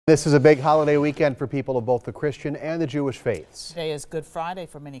This is a big holiday weekend for people of both the Christian and the Jewish faiths. Today is Good Friday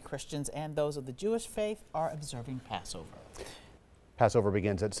for many Christians, and those of the Jewish faith are observing Passover. Passover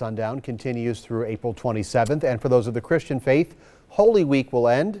begins at sundown, continues through April 27th, and for those of the Christian faith, Holy Week will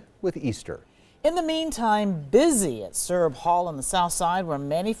end with Easter. In the meantime, busy at Serb Hall on the south side, where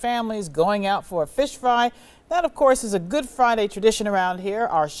many families going out for a fish fry. That, of course, is a Good Friday tradition around here.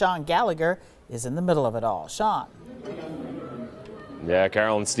 Our Sean Gallagher is in the middle of it all. Sean. Yeah,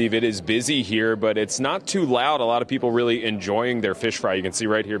 Carol and Steve, it is busy here, but it's not too loud. A lot of people really enjoying their fish fry. You can see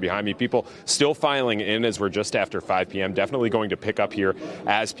right here behind me, people still filing in as we're just after 5 p.m. Definitely going to pick up here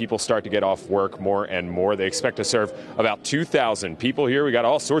as people start to get off work more and more. They expect to serve about 2,000 people here. We got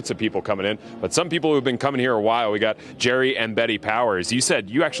all sorts of people coming in, but some people who've been coming here a while. We got Jerry and Betty Powers. You said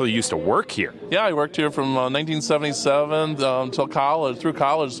you actually used to work here. Yeah, I worked here from 1977 till college, through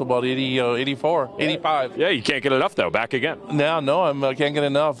college, so about 84, 85. Yeah, you can't get enough, though. Back again. No, I can't get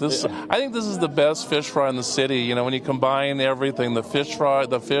enough. I think this is the best fish fry in the city. You know, when you combine everything, the fish fry,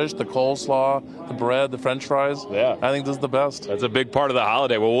 the fish, the coleslaw, the bread, the french fries. Yeah. I think this is the best. That's a big part of the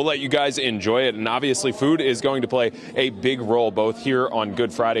holiday. Well, we'll let you guys enjoy it. And obviously, food is going to play a big role both here on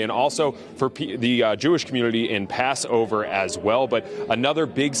Good Friday and also for the Jewish community in Passover as well. But another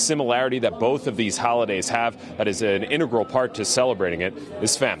big similarity that both of these holidays have that is an integral part to celebrating it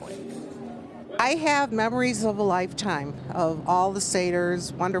is family. I have memories of a lifetime of all the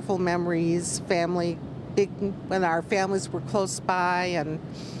Seders, wonderful memories, family, when our families were close by, and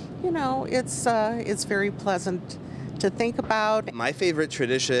you know, it's very pleasant to think about. My favorite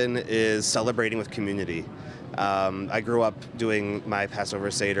tradition is celebrating with community. I grew up doing my Passover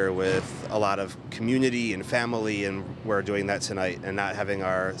Seder with a lot of community and family, and we're doing that tonight and not having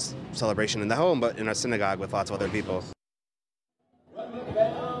our celebration in the home, but in our synagogue with lots of other people.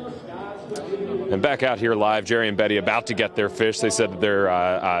 And back out here live, Jerry and Betty about to get their fish. They said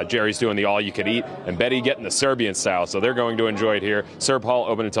that Jerry's doing the all-you-can-eat, and Betty getting the Serbian style, so they're going to enjoy it here. Serb Hall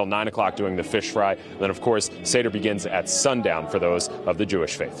open until 9 o'clock doing the fish fry. And then, of course, Seder begins at sundown for those of the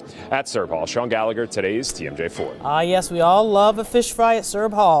Jewish faith. At Serb Hall, Sean Gallagher, today's TMJ4. Yes, we all love a fish fry at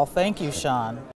Serb Hall. Thank you, Sean.